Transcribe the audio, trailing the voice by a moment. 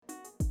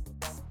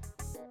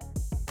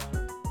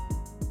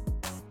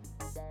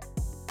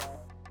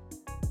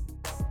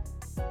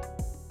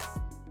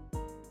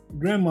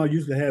Grandma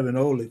used to have an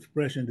old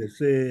expression that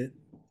said,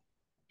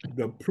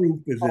 the proof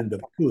is in the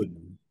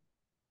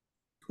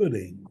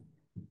pudding.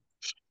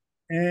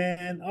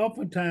 And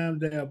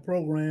oftentimes there are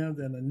programs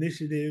and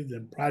initiatives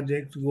and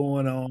projects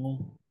going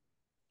on,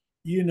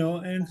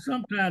 and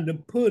sometimes the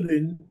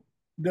pudding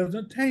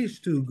doesn't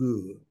taste too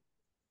good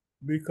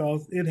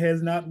because it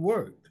has not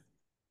worked.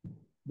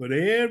 But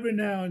every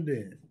now and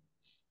then,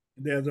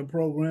 there's a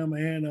program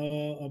and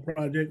a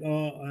project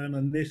or an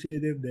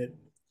initiative that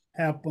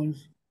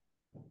happens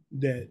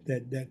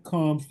that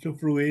comes to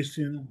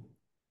fruition,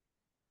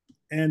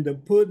 and the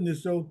pudding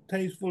is so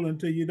tasteful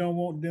until you don't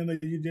want dinner,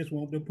 you just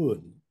want the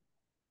pudding.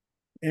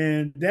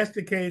 And that's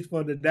the case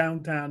for the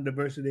Downtown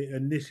Diversity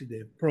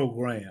Initiative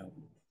program.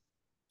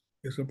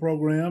 It's a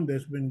program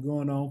that's been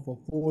going on for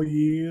 4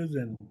 years,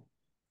 and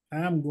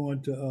I'm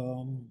going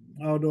to,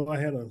 although I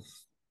had a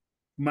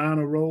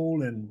minor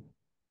role in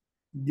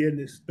getting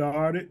it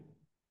started,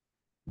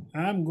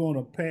 I'm going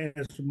to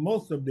pass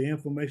most of the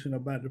information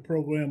about the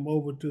program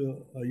over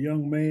to a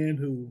young man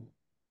who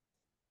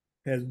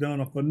has done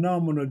a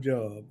phenomenal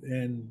job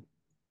in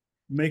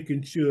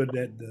making sure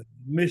that the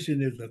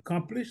mission is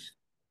accomplished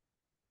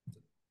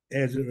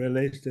as it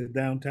relates to the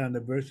Downtown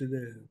Diversity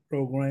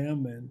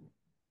program. And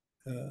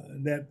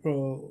that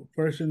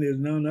person is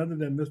none other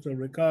than Mr.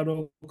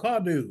 Ricardo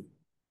Cardew,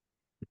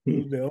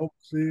 who's the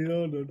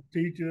overseer, the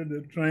teacher,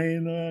 the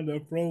trainer, the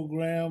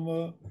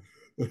programmer,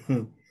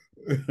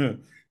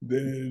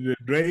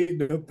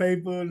 the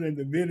papers and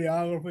the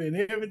videographer and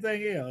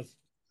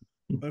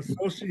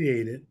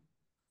associated,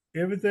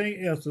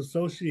 everything else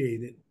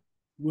associated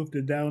with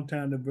the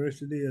Downtown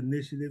Diversity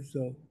Initiative.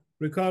 So,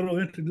 Ricardo,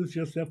 introduce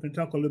yourself and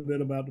talk a little bit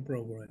about the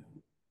program.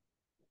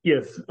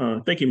 Yes,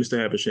 thank you, Mr.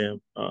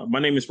 Havisham. My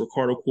name is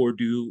Ricardo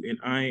Cordu, and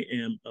I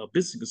am a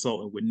business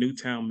consultant with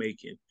Newtown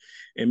Macon.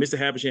 And Mr.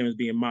 Havisham is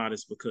being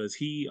modest because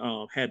he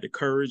had the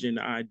courage and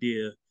the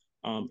idea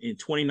in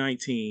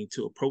 2019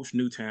 to approach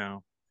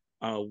Newtown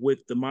with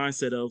the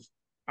mindset of,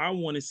 I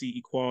want to see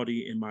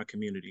equality in my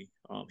community.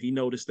 He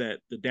noticed that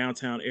the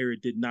downtown area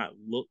did not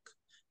look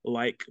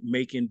like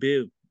Macon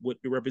Bibb, what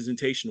the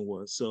representation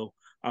was. So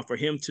for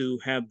him to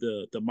have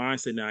the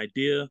mindset and the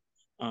idea,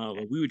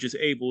 we were just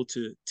able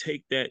to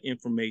take that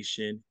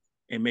information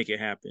and make it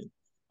happen.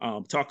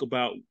 Talk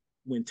about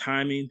when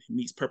timing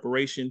meets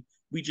preparation.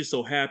 We just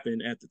so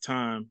happened at the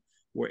time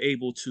were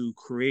able to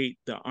create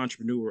the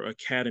Entrepreneur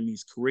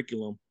Academy's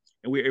curriculum,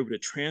 and we were able to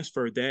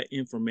transfer that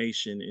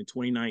information in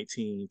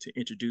 2019 to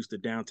introduce the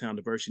Downtown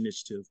Diversity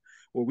Initiative,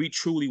 where we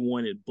truly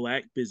wanted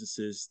Black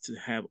businesses to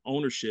have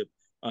ownership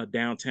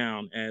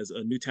downtown. As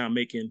a Newtown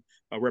Macon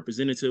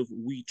representative,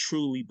 we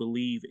truly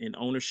believe in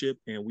ownership,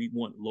 and we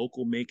want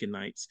local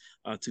Maconites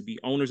to be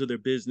owners of their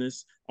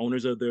business,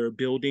 owners of their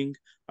building,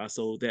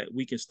 so that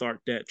we can start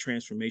that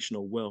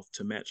transformational wealth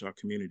to match our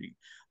community.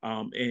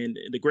 And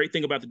the great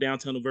thing about the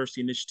Downtown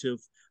Diversity Initiative,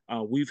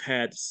 we've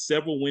had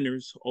several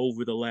winners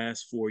over the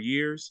last 4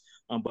 years.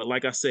 But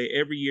like I say,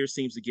 every year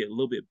seems to get a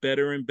little bit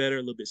better and better, a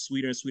little bit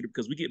sweeter and sweeter,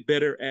 because we get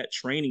better at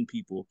training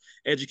people,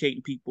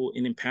 educating people,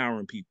 and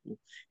empowering people.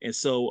 And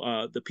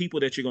so the people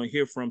that you're going to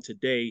hear from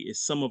today is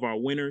some of our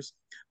winners.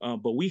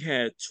 But we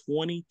had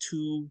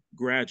 22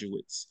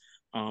 graduates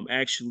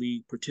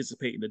actually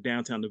participate in the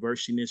Downtown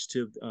Diversity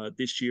Initiative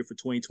this year for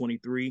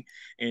 2023.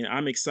 And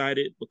I'm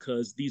excited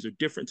because these are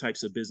different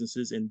types of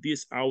businesses. And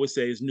this, I always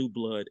say, is new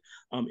blood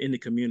in the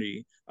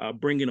community,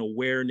 bringing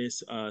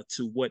awareness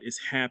to what is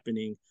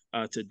happening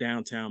to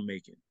downtown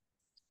Macon.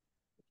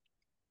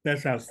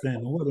 That's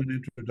outstanding. What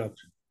an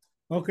introduction.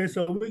 Okay,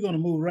 so we're going to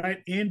move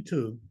right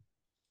into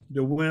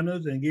the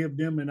winners and give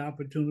them an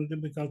opportunity,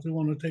 because we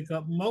want to take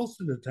up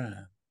most of the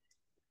time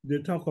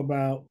to talk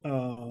about,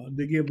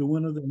 to give the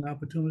winners an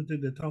opportunity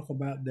to talk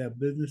about their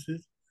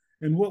businesses.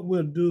 And what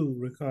we'll do,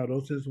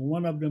 Ricardo, since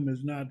one of them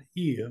is not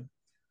here,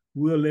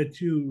 we'll let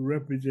you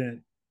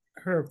represent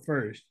her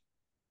first,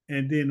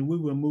 and then we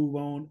will move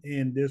on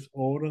in this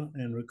order.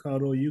 And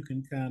Ricardo, you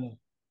can kind of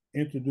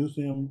introduce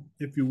him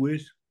if you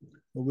wish.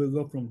 But we'll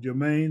go from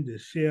Jermaine to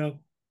Chef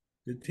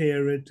to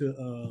Terry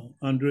to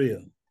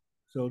Andrea.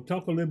 So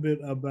talk a little bit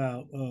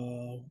about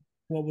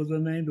what was her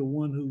name, the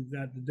one who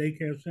got the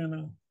daycare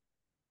center?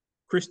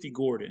 Christy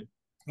Gordon.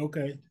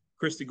 Okay.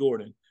 Christy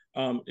Gordon.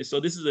 And so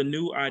this is a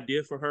new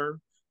idea for her,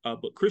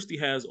 but Christy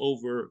has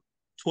over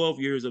 12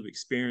 years of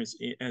experience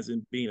as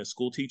in being a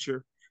school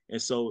teacher.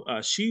 And so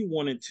she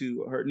wanted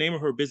to, her name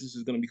of her business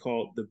is going to be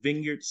called the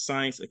Vineyard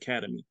Science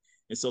Academy.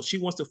 And so she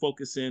wants to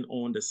focus in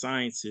on the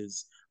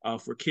sciences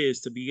for kids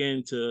to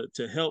begin to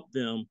help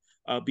them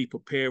be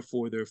prepared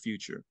for their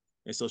future.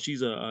 And so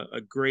she's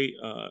a great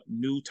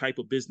new type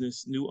of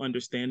business, new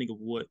understanding of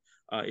what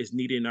is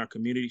needed in our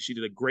community. She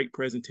did a great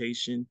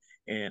presentation,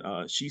 and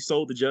she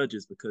sold the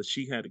judges because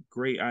she had a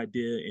great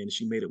idea and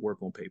she made it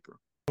work on paper.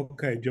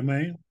 Okay,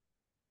 Jermaine.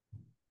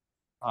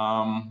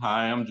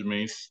 Hi, I'm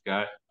Jermaine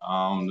Scott.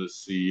 I'm the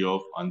CEO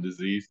of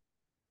Undiseased.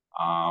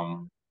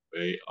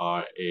 We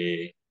are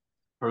a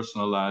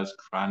personalized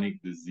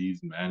chronic disease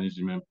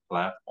management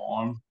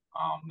platform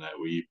that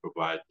we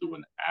provide through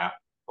an app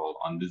called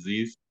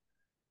Undiseased.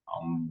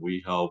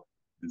 We help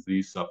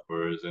disease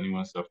sufferers,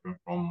 anyone suffering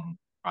from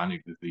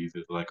chronic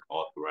diseases like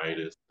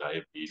arthritis,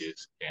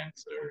 diabetes,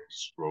 cancer,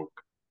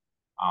 stroke,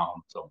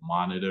 to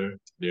monitor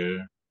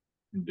their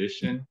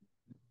condition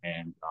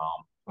and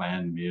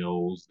plan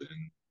meals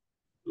and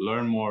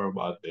learn more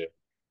about their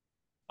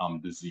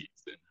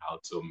disease and how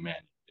to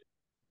manage it.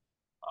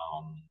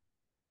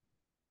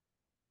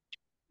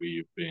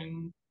 We've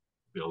been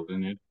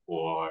building it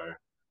for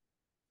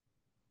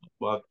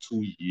about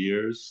 2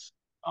 years,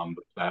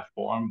 the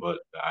platform, but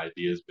the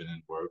idea has been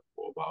in work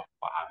for about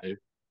 5.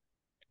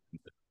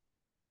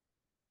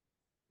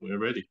 We're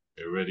ready.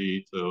 We're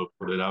ready to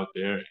put it out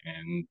there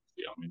and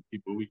see how many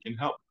people we can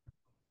help.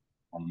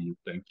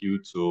 Thank you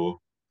to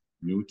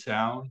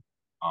Newtown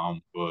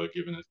for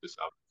giving us this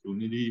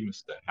opportunity,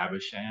 Mr.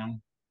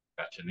 Havisham.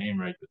 Got your name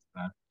right this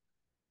time.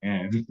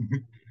 And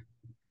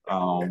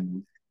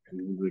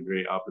this is a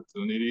great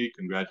opportunity.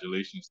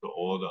 Congratulations to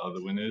all the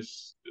other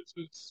winners. This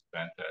was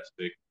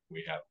fantastic.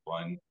 We had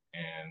fun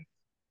and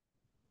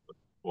look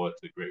forward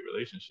to a great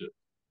relationship.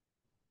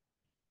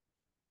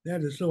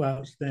 That is so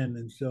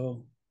outstanding.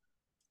 So,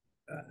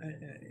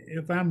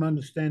 if I'm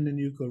understanding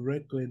you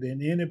correctly,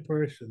 then any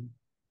person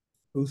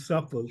who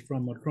suffers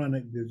from a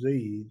chronic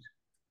disease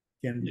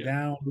can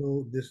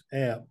download this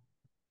app,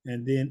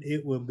 and then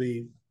it will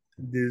be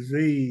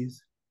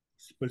disease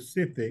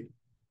specific.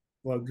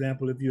 For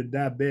example, if you're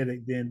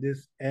diabetic, then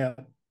this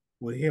app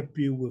will help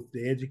you with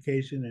the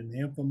education and the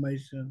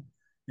information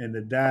and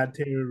the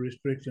dietary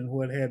restriction,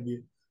 what have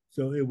you.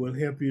 So it will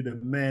help you to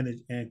manage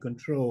and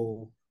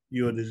control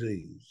your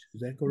disease.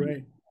 Is that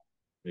correct?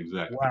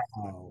 Exactly.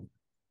 Wow.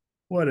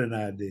 What an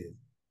idea.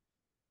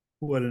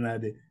 What an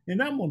idea.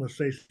 And I'm going to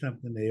say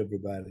something to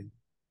everybody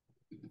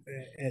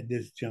at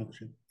this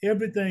junction.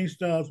 Everything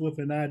starts with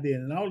an idea,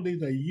 and all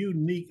these are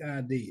unique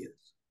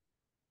ideas.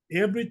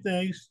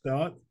 Everything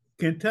starts,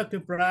 Kentucky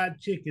Fried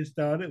Chicken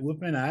started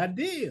with an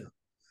idea.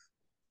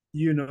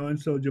 And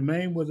so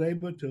Jermaine was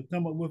able to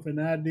come up with an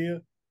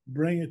idea,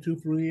 bring it to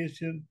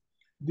fruition,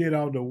 did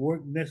all the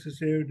work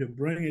necessary to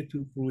bring it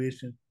to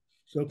fruition.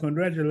 So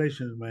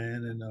congratulations,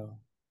 man. And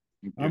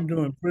I'm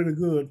doing pretty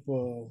good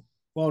for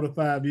a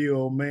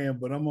 45-year-old man,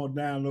 but I'm gonna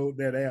download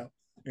that app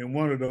in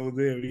one of those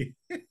areas.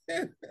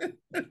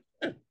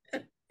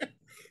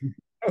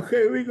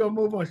 Okay, we're gonna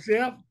move on.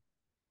 Chef,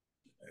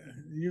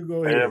 you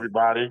go ahead. Hey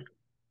everybody.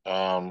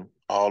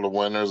 All the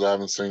winners. I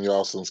haven't seen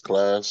y'all since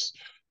class.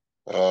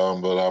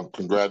 But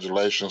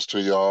congratulations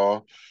to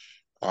y'all.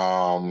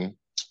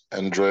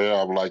 Andrea,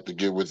 I would like to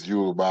get with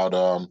you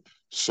about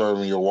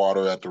serving your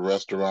water at the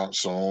restaurant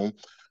soon.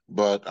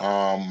 But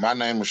my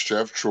name is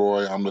Chef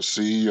Troy. I'm the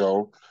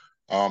CEO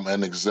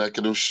and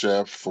executive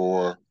chef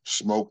for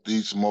Smoked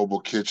Eats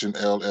Mobile Kitchen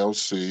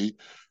LLC.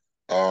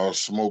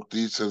 Smoked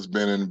Eats has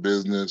been in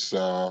business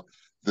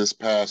this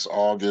past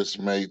August,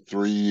 made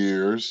 3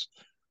 years.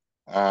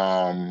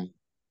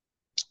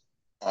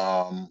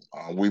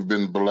 We've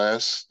been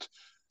blessed.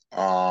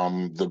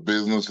 The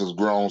business has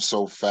grown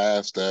so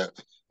fast that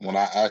when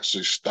I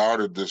actually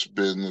started this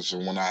business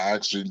and when I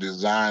actually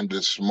designed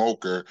this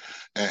smoker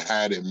and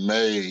had it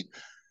made,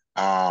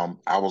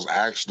 I was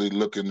actually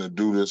looking to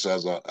do this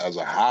as a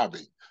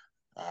hobby.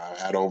 I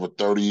had over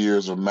 30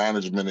 years of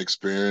management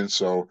experience,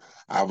 so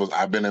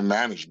I've been in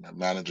management,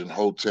 managing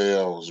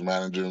hotels,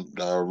 managing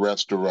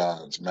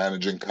restaurants,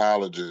 managing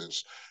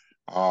colleges,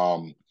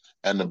 and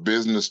the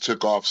business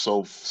took off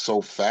so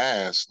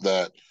fast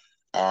that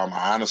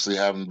I honestly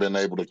haven't been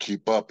able to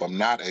keep up. I'm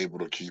not able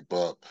to keep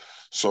up.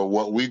 So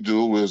what we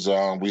do is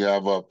we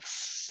have a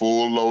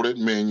full loaded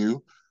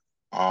menu.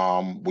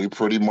 We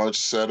pretty much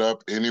set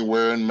up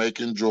anywhere in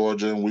Macon,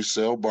 Georgia, and we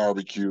sell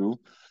barbecue.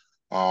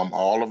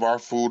 All of our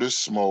food is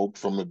smoked,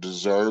 from the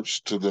desserts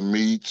to the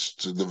meats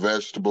to the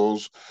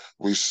vegetables.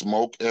 We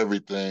smoke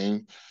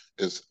everything.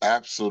 It's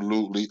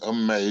absolutely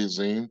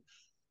amazing.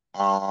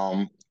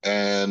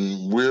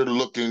 And we're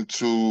looking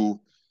to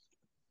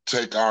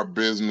take our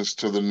business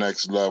to the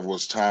next level.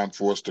 It's time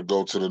for us to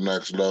go to the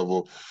next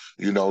level.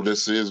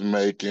 This is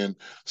Macon.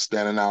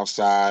 Standing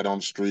outside on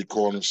the street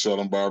corner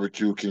selling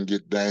barbecue can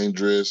get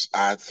dangerous,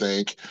 I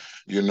think.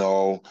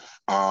 So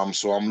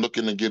I'm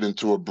looking to get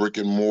into a brick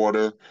and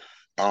mortar,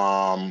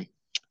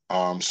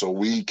 so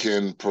we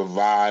can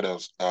provide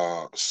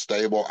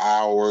stable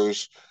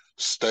hours,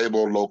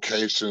 stable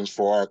locations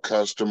for our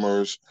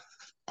customers.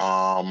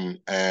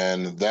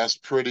 And that's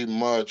pretty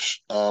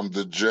much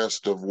the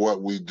gist of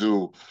what we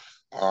do.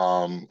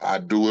 I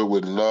do it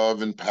with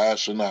love and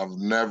passion. I've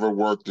never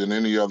worked in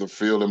any other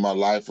field in my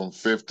life. I'm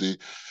 50.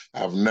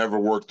 I've never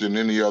worked in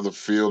any other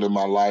field in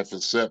my life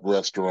except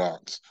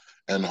restaurants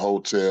and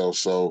hotels.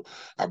 So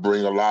I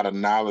bring a lot of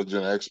knowledge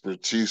and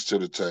expertise to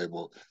the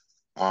table.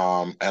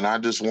 And I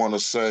just want to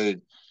say,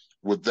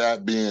 with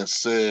that being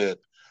said,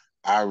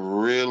 I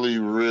really,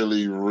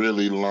 really,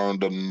 really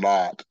learned a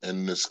lot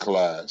in this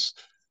class.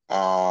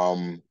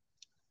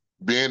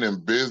 Being in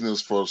business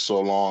for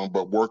so long,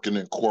 but working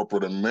in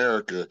corporate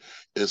America,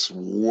 it's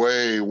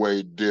way,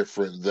 way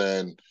different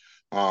than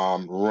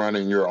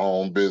running your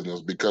own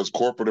business, because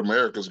corporate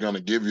America is going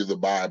to give you the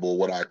Bible,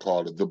 what I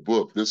call it, the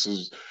book. This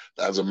is,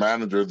 as a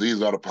manager,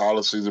 these are the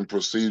policies and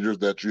procedures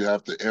that you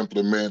have to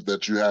implement,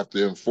 that you have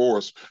to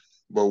enforce.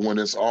 But when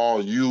it's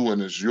all you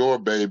and it's your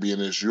baby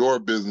and it's your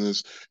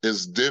business,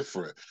 it's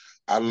different.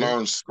 I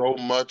learned so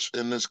much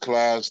in this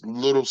class,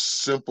 little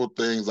simple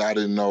things I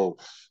didn't know,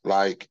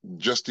 like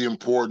just the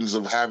importance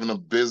of having a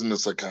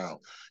business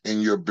account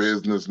in your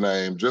business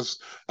name,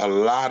 just a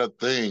lot of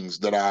things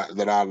that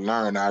I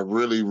learned. I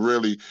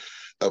really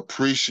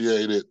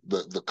appreciated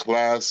the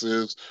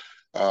classes,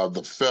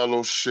 the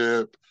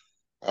fellowship.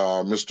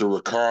 Mr.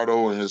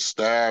 Ricardo and his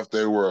staff,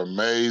 they were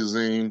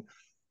amazing.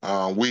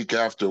 Week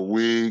after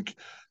week,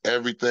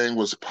 everything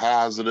was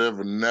positive,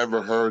 and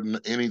never heard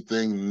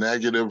anything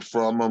negative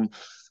from them.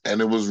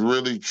 And it was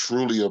really,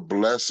 truly a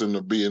blessing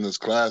to be in this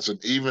class.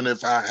 And even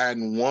if I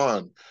hadn't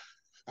won,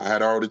 I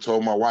had already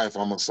told my wife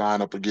I'm gonna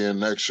sign up again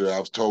next year.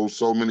 I've told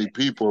so many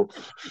people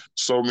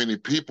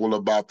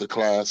about the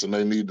class, and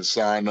they need to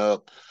sign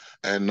up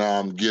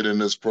and get in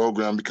this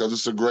program, because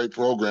it's a great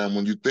program.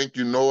 When you think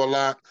you know a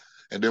lot,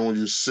 and then when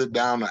you sit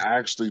down to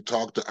actually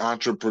talk to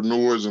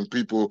entrepreneurs and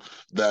people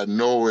that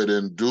know it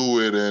and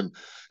do it, and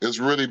it's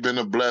really been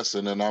a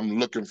blessing. And I'm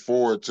looking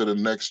forward to the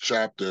next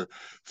chapter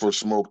for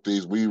Smoke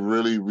Thieves. We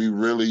really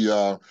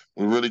gonna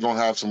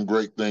have some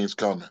great things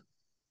coming.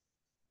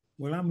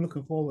 Well, I'm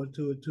looking forward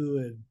to it too.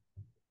 And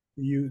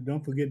you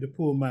don't forget to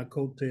pull my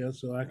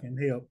coattails so I can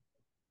help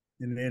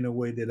in any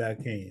way that I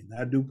can.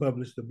 I do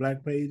publish the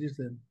Black Pages,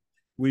 and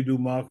we do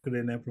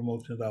marketing and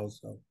promotions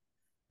also.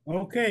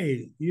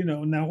 Okay,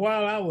 now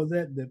while I was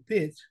at the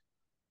pitch,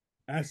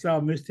 I saw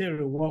Miss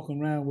Terry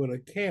walking around with a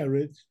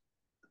carrot,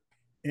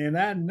 and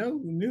I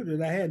knew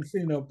that I hadn't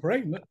seen her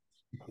pregnant.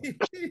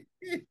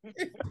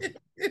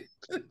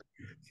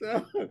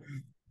 So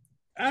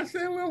I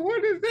said, "Well,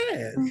 what is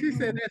that?" She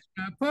said, "That's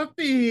my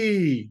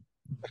puppy."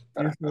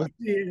 And so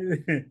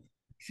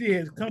she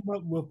has come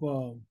up with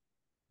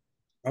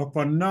a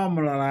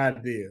phenomenal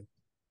idea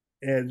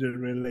as it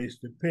relates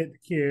to pet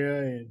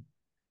care and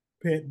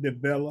pet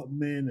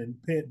development and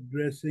pet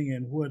dressing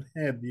and what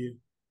have you.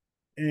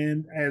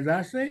 And as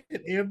I said,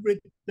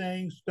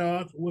 everything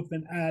starts with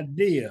an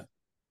idea.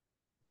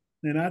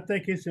 And I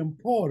think it's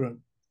important,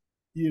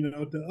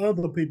 to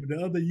other people,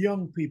 to other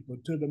young people,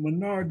 to the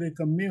minority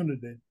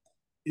community,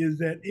 is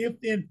that if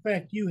in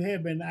fact you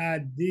have an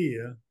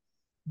idea,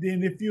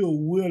 then if you're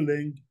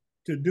willing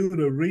to do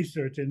the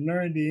research and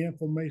learn the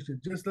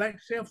information, just like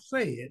Chef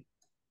said,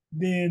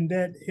 then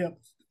that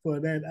helps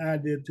for that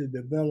idea to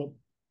develop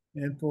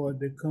and for it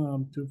to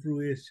come to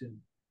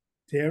fruition.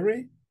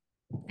 Terry?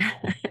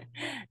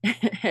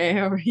 Hey,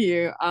 how are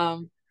you?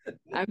 I'm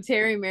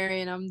Terry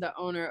Marion. I'm the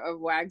owner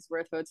of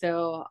Wagsworth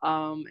Hotel.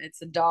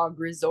 It's a dog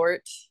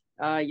resort.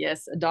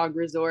 Yes, a dog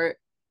resort.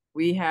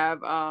 We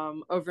have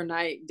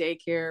overnight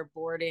daycare,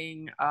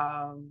 boarding,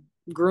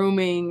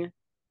 grooming,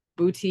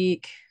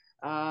 boutique,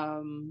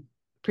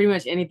 pretty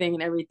much anything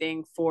and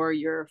everything for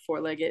your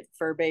four-legged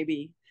fur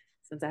baby,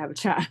 since I have a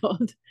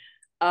child.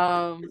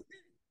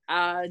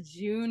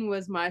 June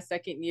was my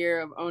second year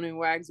of owning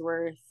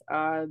Wagsworth,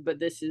 but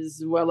this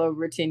is well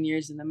over 10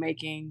 years in the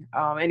making.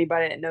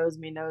 Anybody that knows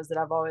me knows that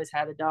I've always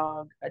had a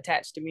dog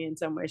attached to me in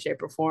some way,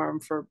 shape, or form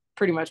for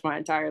pretty much my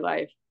entire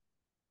life.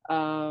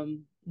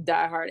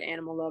 Diehard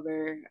animal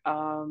lover.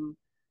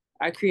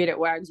 I created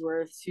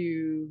Wagsworth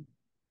to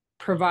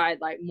provide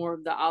like more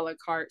of the a la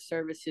carte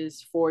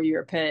services for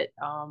your pet.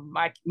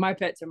 My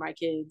pets are my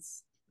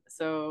kids,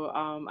 so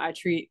I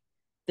treat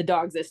the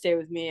dogs that stay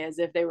with me as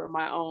if they were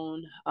my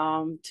own,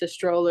 to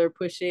stroller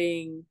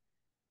pushing,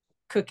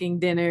 cooking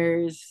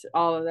dinners,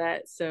 all of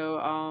that. So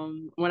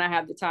when I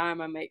have the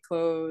time, I make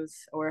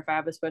clothes, or if I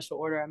have a special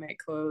order, I make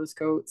clothes,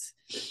 coats.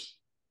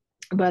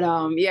 But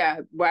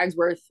yeah,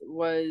 Wagsworth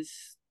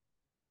was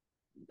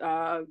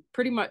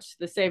pretty much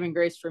the saving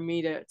grace for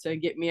me to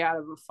get me out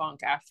of a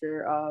funk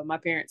after my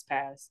parents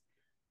passed.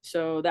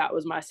 So that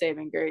was my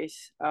saving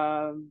grace.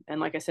 And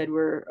like I said,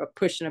 we're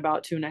pushing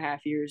about 2.5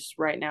 years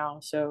right now.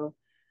 So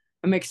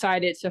I'm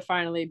excited to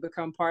finally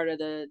become part of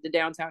the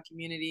downtown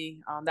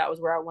community. That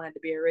was where I wanted to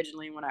be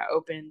originally when I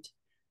opened.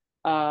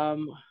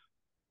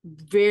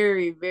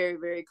 Very, very,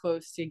 very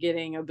close to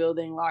getting a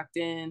building locked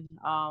in,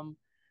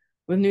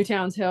 with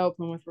Newtown's help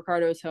and with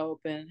Ricardo's help.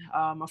 And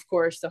of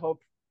course, the whole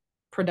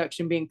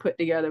production being put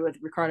together with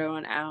Ricardo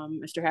and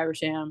Mr.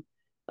 Habersham.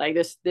 Like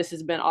this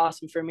has been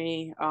awesome for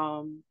me.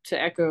 To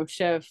echo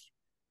Chef,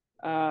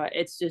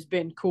 it's just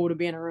been cool to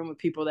be in a room with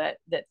people that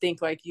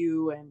think like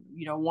you, and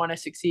want to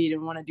succeed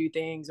and want to do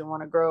things and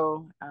want to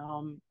grow,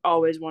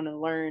 always want to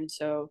learn.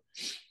 So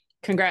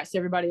congrats to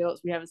everybody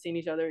else. We haven't seen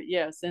each other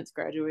since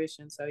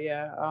graduation, so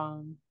yeah,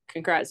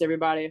 congrats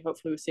everybody.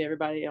 Hopefully we'll see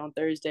everybody on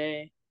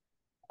Thursday.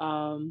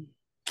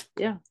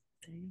 Yeah.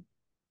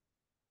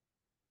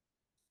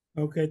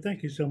 Okay,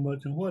 thank you so much.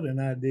 And what an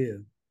idea.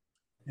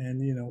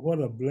 And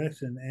what a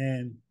blessing.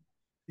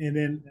 And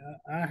then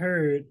I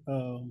heard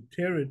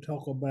Terry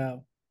talk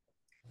about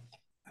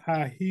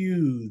how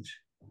huge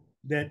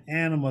that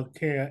animal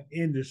care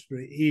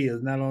industry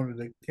is, not only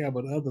the care,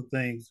 but other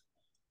things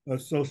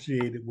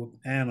associated with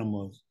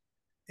animals.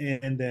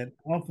 And that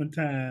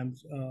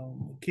oftentimes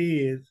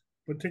kids,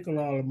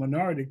 particularly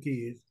minority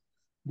kids,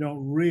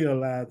 don't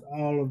realize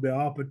all of the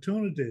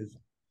opportunities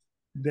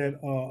that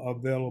are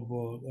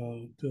available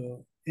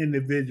to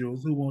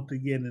individuals who want to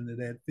get into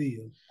that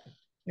field.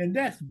 And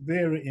that's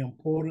very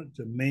important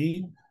to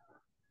me,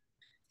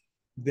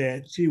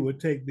 that she would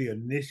take the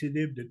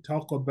initiative to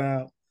talk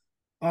about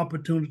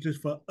opportunities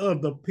for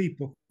other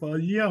people, for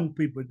young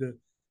people, to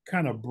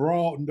kind of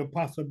broaden the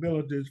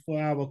possibilities for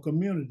our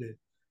community.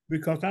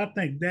 Because I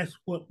think that's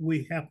what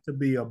we have to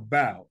be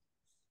about.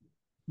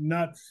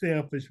 Not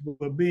selfish,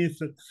 but being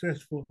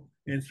successful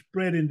in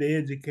spreading the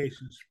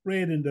education,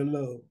 spreading the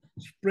love,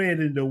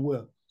 spreading the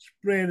wealth,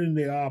 spreading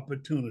the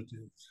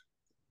opportunities,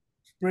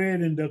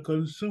 spreading the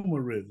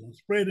consumerism,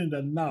 spreading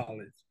the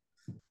knowledge.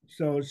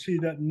 So she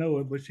doesn't know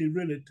it, but she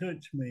really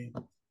touched me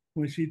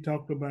when she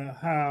talked about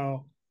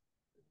how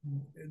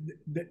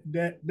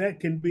that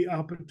can be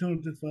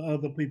opportunities for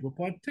other people,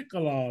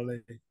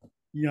 particularly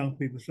young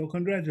people. So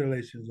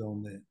congratulations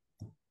on that.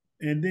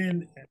 And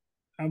then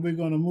we're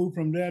going to move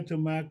from there to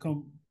my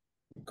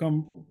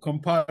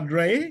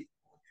compadre,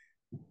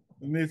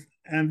 Miss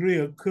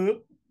Andrea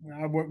Cook.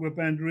 I work with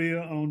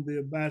Andrea on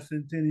the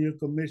Bicentennial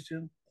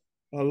Commission,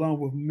 along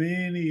with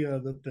many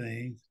other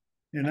things.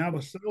 And I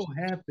was so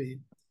happy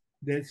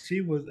that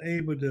she was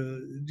able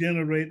to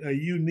generate a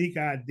unique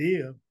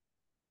idea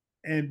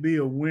and be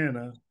a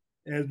winner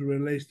as it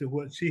relates to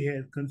what she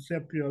had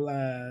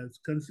conceptualized.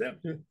 And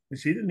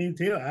she didn't even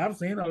tell. I've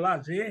seen a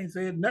lot. She ain't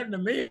said nothing to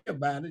me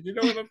about it. You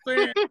know what I'm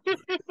saying?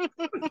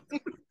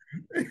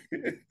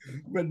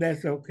 But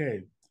that's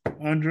okay.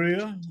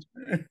 Andrea?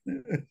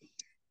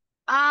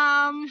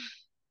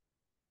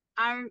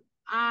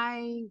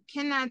 I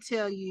cannot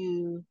tell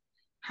you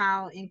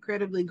how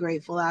incredibly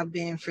grateful I've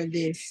been for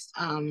this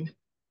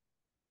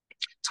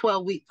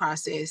 12-week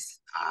process.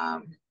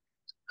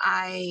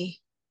 I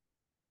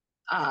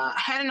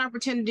had an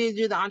opportunity to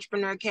do the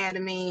Entrepreneur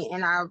Academy,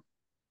 and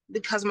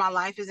because my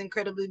life is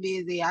incredibly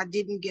busy, I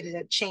didn't get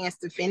a chance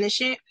to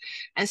finish it.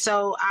 And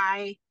so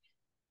I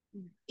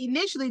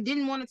initially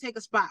didn't want to take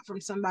a spot from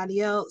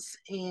somebody else.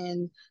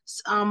 And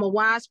a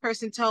wise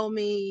person told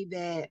me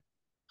that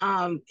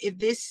if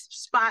this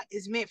spot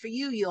is meant for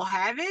you, you'll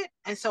have it.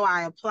 And so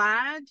I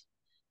applied.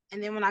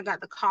 And then when I got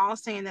the call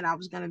saying that I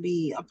was going to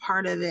be a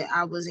part of it,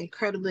 I was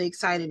incredibly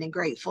excited and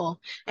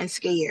grateful and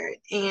scared.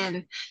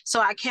 And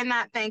so I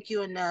cannot thank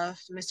you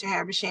enough, Mr.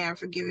 Habersham,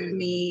 for giving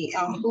me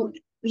I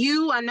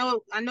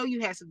know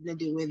you had something to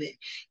do with it,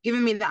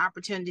 giving me the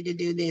opportunity to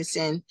do this,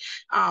 and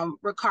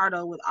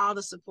Ricardo, with all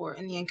the support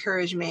and the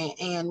encouragement.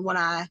 And when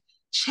I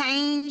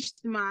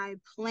changed my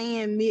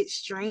plan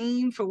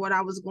midstream for what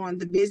I was going,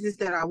 the business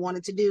that I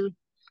wanted to do,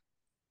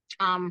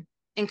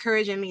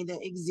 encouraging me to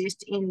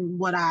exist in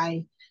what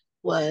I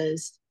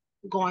was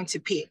going to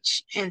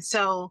pitch. And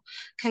so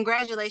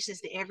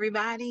congratulations to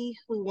everybody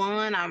who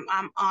won.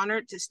 I'm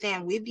honored to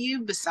stand with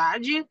you,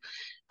 beside you.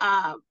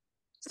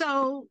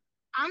 So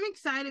I'm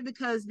excited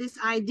because this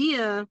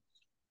idea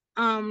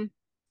came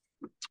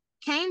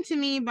to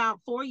me about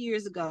 4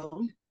 years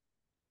ago,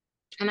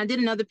 and I did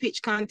another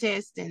pitch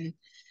contest, and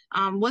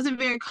wasn't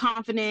very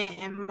confident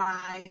in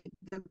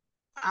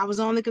I was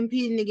only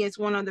competing against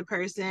one other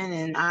person,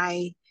 and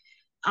I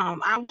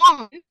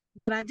won,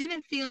 but I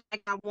didn't feel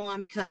like I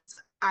won because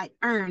I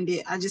earned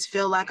it. I just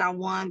feel like I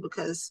won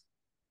because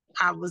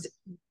I was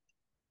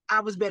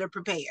better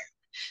prepared.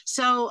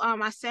 So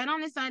I sat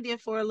on this idea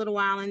for a little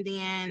while, and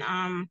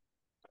then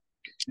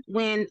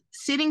when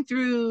sitting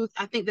through,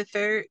 I think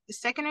the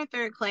second or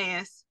third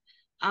class,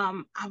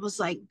 I was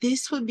like,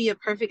 this would be a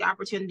perfect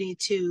opportunity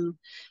to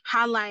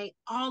highlight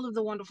all of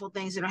the wonderful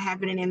things that are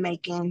happening in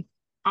Macon,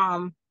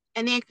 and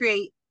then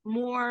create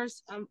more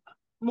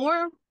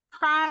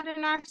pride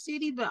in our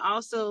city, but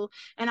also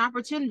an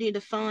opportunity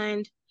to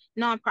fund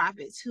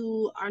nonprofits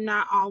who are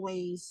not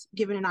always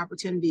given an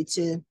opportunity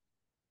to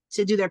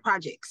do their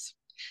projects.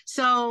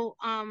 So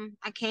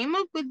I came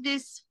up with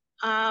this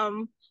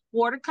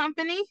water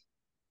company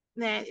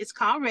that is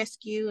called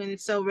Rescue.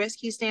 And so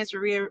Rescue stands for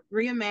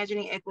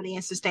Reimagining Equity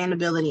and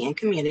Sustainability in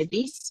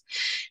Communities.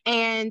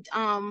 And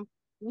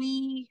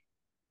we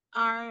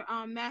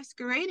are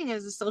masquerading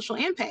as a social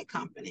impact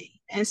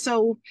company. And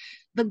so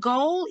the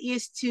goal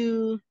is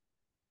to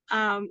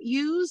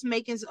use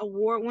Macon's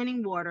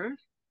award-winning water,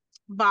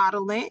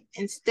 bottle it,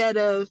 instead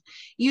of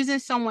using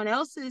someone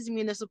else's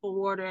municipal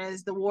water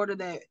as the water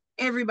that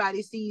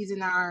everybody sees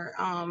in our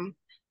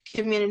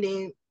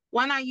community.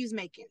 Why not use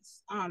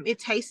Macon's? It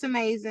tastes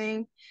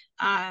amazing.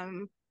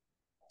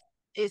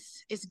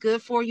 It's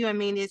good for you. I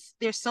mean,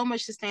 there's so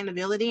much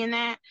sustainability in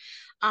that.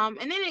 And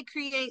then it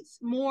creates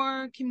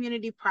more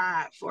community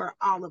pride for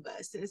all of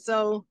us. And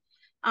so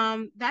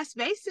that's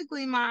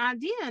basically my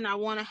idea. And I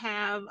want to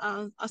have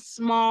a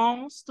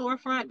small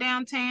storefront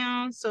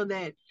downtown so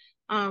that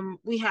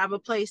we have a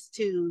place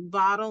to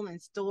bottle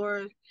and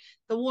store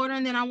the water.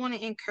 And then I want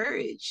to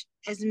encourage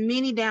as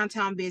many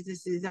downtown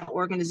businesses and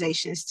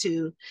organizations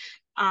to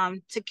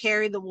to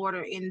carry the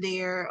water in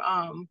their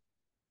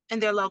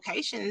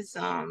locations,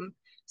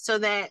 so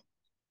that,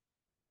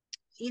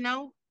 you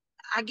know,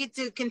 I get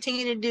to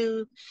continue to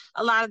do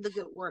a lot of the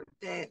good work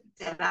that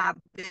I've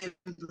been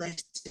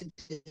blessed to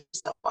do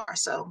so far.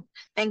 So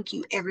thank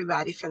you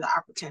everybody for the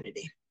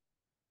opportunity.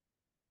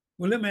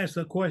 Well, let me ask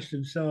a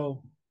question.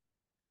 So,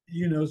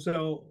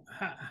 so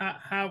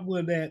how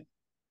will that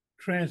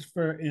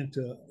transfer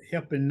into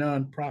helping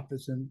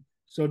nonprofits? And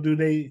so do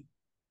they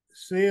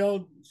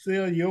sell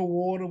your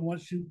water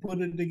once you put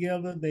it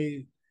together?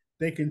 They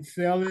can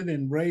sell it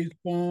and raise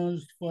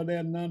funds for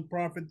their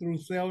nonprofit through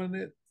selling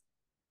it?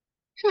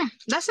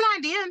 That's an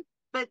idea,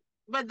 but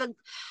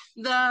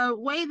the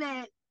way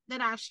that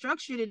I've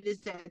structured it is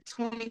that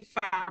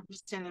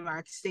 25% of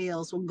our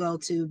sales will go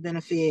to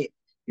benefit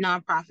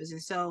nonprofits.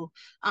 And so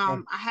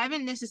I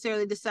haven't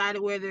necessarily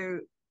decided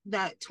whether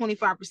that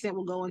 25%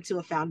 will go into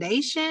a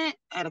foundation,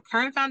 at a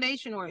current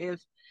foundation, or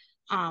if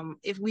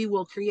we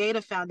will create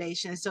a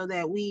foundation so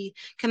that we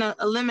can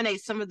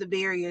eliminate some of the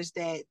barriers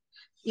that,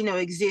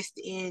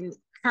 exist in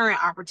current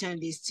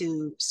opportunities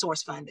to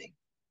source funding.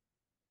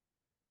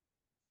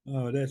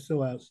 Oh, that's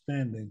so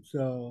outstanding.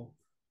 So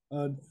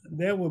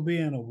there will be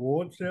an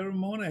award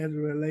ceremony as it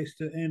relates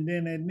to, and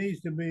then it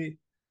needs to be,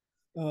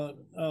 uh,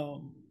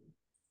 um,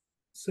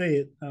 say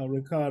it,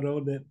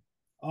 Ricardo, that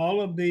all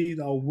of these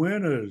are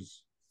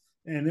winners,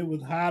 and it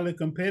was highly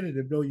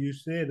competitive, though you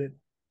said it.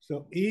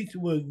 So each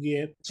will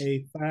get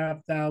a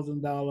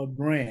 $5,000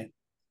 grant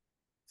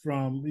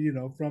from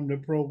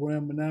the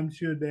program, and I'm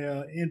sure there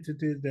are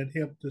entities that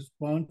help to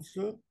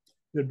sponsor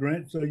the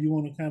grant. So you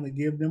want to kind of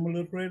give them a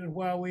little credit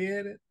while we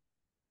at it?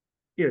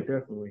 Yeah,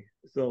 definitely.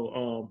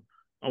 So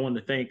I want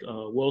to thank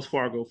Wells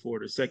Fargo for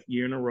the second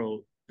year in a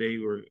row. They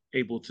were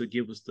able to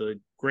give us the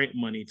grant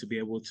money to be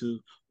able to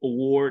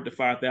award the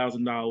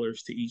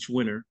 $5,000 to each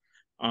winner.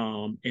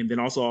 And then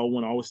also I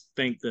want to always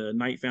thank the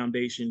Knight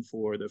Foundation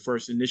for the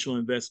first initial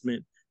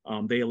investment.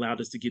 They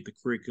allowed us to get the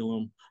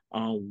curriculum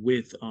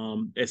with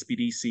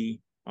SBDC,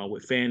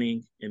 with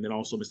Fanning, and then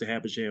also Mr.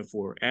 Havisham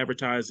for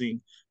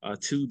advertising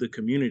to the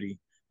community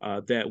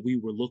that we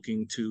were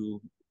looking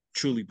to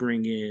truly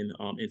bring in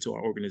into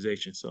our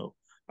organization. So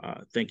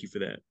thank you for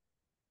that.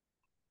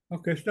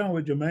 Okay, starting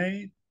with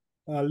Jermaine.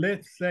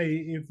 Let's say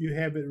if you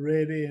have it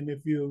ready and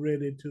if you're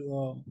ready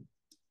to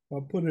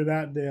put it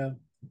out there,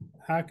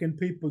 how can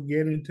people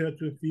get in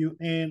touch with you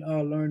and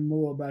learn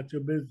more about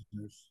your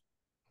business?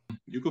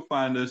 You can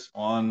find us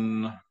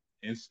on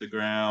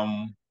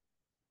Instagram,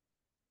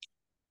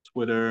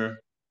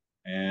 Twitter,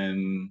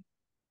 and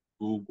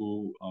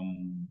Google,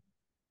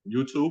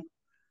 YouTube.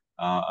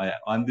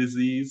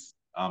 Undisease.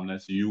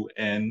 That's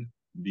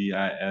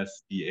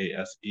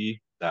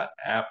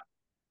UNDISEASE.app.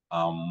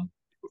 You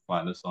can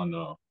find us on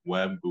the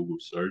web, Google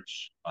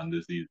search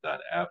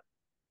undisease.app.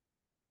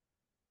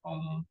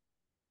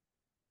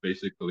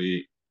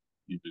 Basically,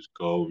 you just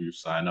go, you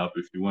sign up.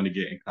 If you want to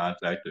get in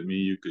contact with me,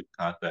 you could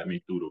contact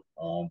me through the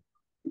form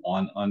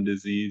on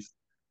Undisease.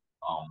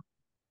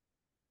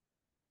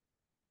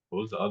 What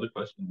was the other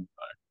question?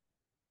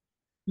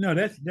 No,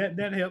 that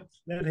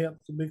helps. That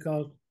helps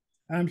because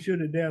I'm sure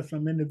that there are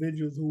some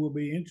individuals who will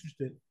be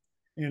interested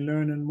in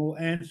learning more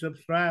and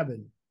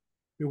subscribing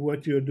to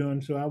what you're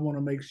doing. So I want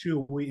to make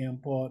sure we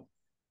impart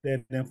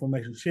that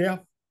information. Chef?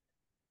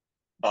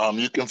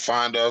 You can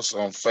find us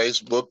on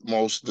Facebook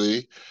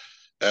mostly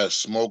at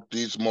Smoked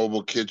Eats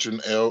Mobile Kitchen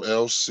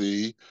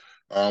LLC.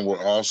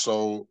 We're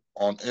also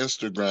on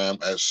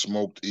Instagram at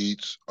Smoked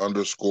Eats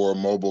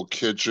 _Mobile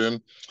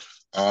Kitchen.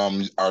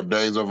 Our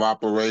days of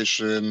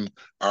operation,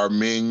 our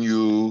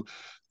menu,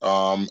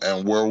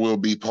 and where we'll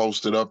be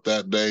posted up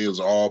that day is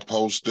all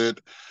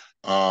posted.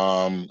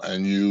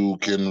 And you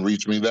can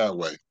reach me that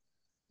way.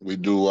 We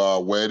do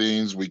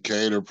weddings, we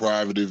cater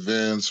private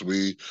events,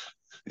 you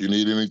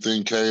need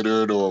anything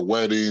catered or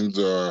weddings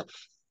or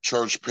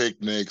church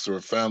picnics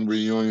or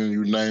family reunion,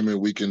 you name it,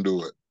 we can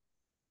do it.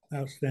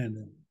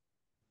 Outstanding.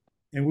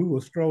 And we will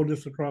stroll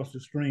this across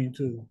the screen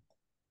too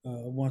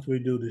once we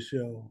do the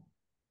show.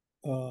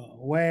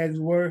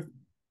 Wagsworth.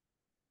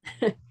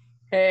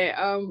 Hey,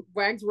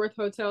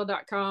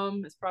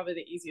 wagsworthhotel.com is probably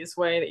the easiest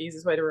way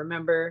to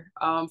remember.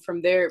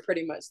 From there, it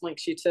pretty much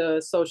links you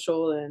to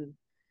social and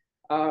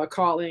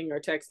calling or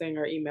texting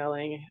or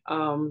emailing.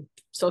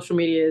 Social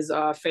media is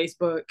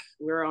Facebook.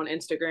 We're on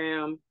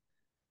Instagram,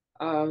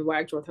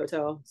 Wagsworth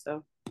Hotel.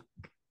 So,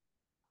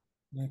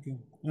 thank you,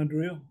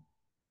 Andrea.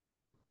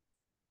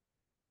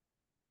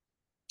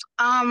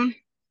 I'm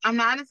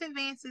not as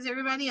advanced as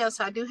everybody else.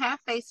 I do have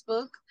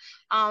Facebook,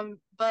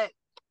 but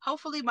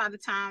hopefully by the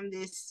time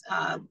this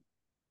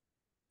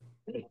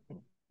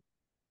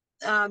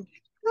can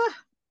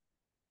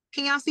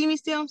y'all see me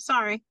still?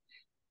 Sorry.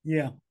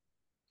 Yeah.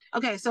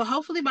 Okay, so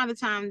hopefully by the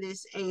time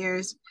this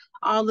airs,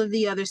 all of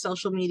the other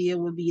social media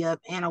will be up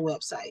and a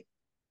website.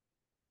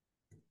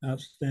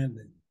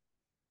 Outstanding.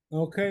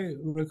 Okay,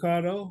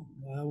 Ricardo,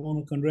 I want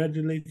to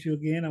congratulate you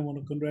again. I want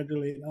to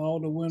congratulate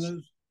all the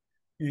winners,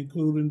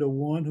 including the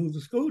one who's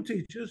a school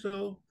teacher.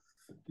 So,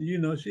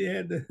 she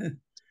had to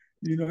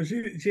You know,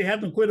 she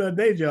hasn't quit her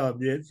day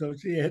job yet, so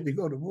she had to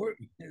go to work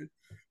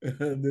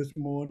this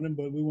morning.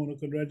 But we want to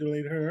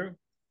congratulate her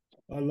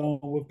along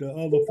with the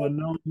other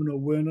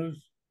phenomenal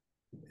winners,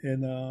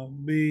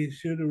 and be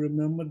sure to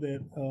remember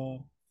that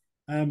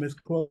I'm as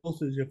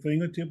close as your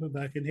fingertip if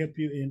I can help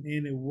you in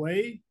any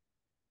way.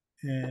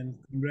 And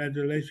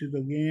congratulations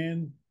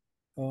again.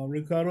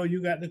 Ricardo,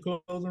 you got the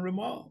closing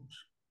remarks.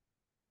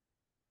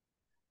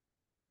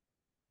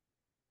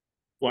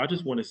 Well, I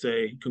just want to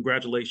say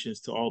congratulations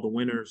to all the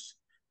winners.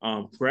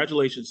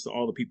 Congratulations to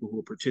all the people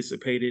who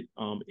participated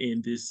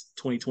in this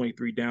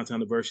 2023 Downtown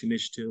Diversity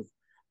Initiative,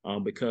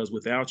 because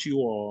without you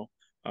all,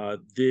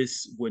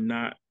 this would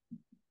not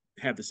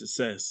have the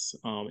success.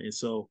 And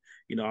so,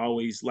 you know, I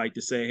always like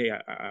to say, hey,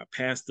 I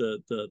pass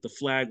the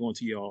flag on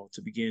to y'all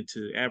to begin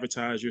to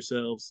advertise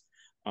yourselves,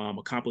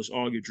 accomplish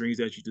all your dreams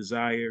that you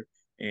desire.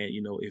 And,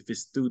 you know, if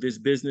it's through this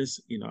business,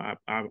 you know,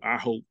 I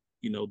hope,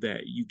 you know,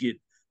 that you get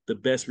the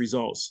best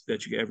results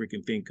that you ever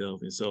can think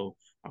of. And so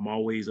I'm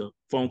always a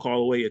phone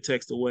call away, a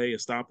text away, a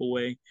stop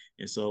away.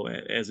 And so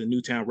as a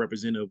Newtown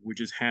representative, we're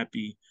just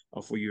happy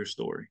for your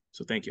story.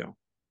 So thank y'all.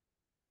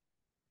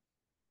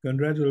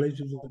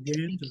 Congratulations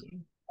again to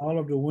all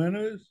of the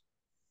winners.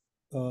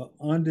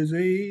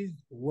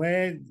 Undiseased,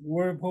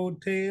 Wagworth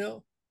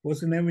Hotel.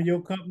 What's the name of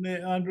your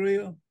company,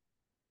 Andrea?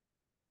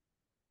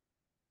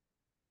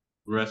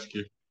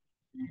 Rescue.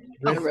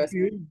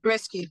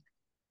 Rescue.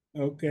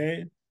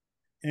 Okay.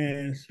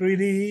 And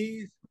Street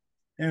Ease.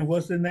 And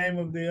what's the name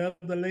of the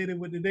other lady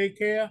with the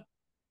daycare?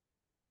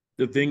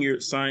 The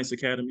Vineyard Science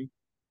Academy.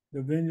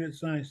 The Vineyard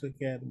Science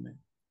Academy.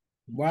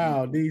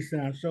 Wow, these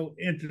sound so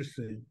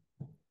interesting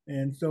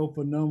and so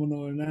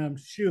phenomenal. And I'm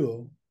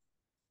sure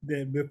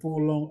that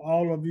before long,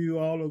 all of you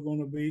all are going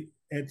to be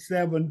at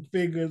 7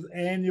 figures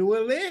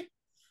annually,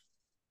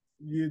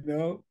 you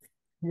know,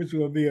 which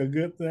will be a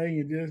good thing.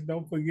 And just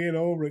don't forget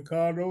old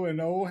Ricardo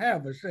and old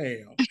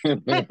Havisham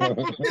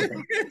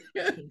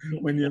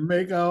when you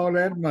make all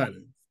that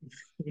money.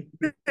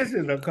 This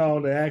is a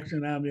call to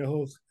action. I'm your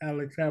host,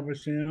 Alex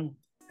Havisham.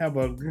 Have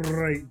a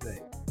great day.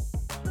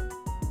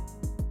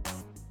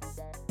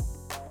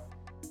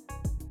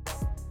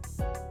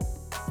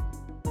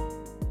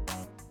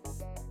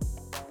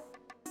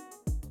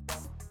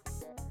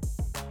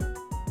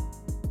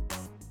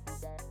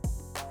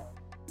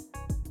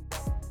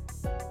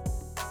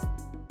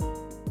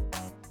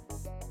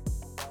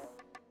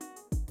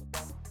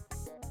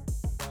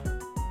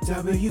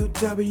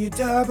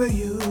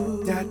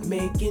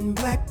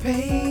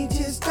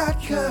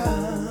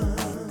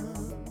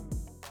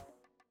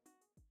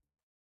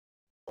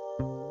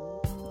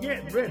 www.makingblackpages.com.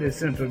 Get ready,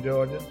 Central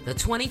Georgia. The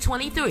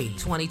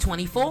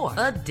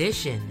 2023-2024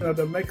 edition of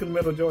the Macon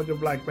Middle Georgia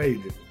Black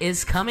Pages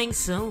is coming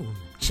soon.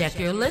 Check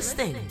your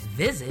listing.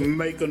 Visit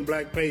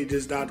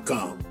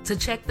MaconBlackPages.com to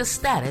check the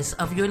status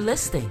of your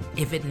listing.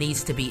 If it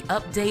needs to be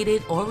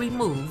updated or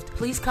removed,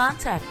 please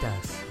contact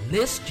us.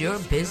 List your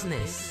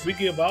business. We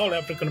give all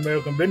African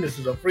American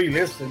businesses a free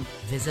listing.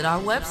 Visit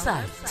our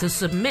website to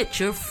submit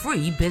your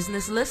free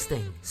business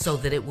listing so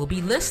that it will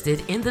be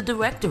listed in the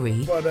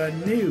directory for the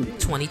new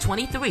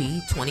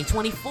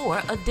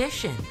 2023-2024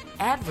 edition.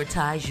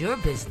 Advertise your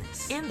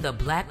business in the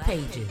Black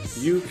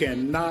Pages. You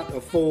cannot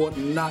afford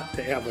not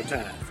to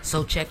advertise.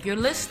 So check your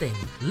listing,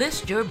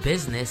 list your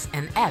business,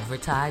 and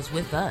advertise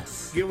with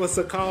us. Give us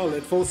a call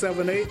at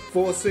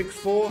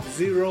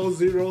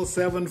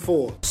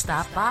 478-464-0074.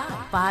 Stop by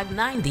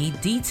 590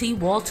 DT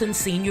Walton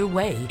Senior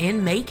Way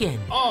in Macon.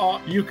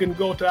 Or you can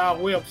go to our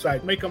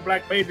website,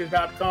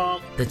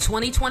 MaconBlackPages.com. The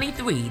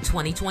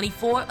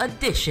 2023-2024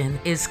 edition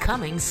is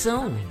coming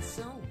soon.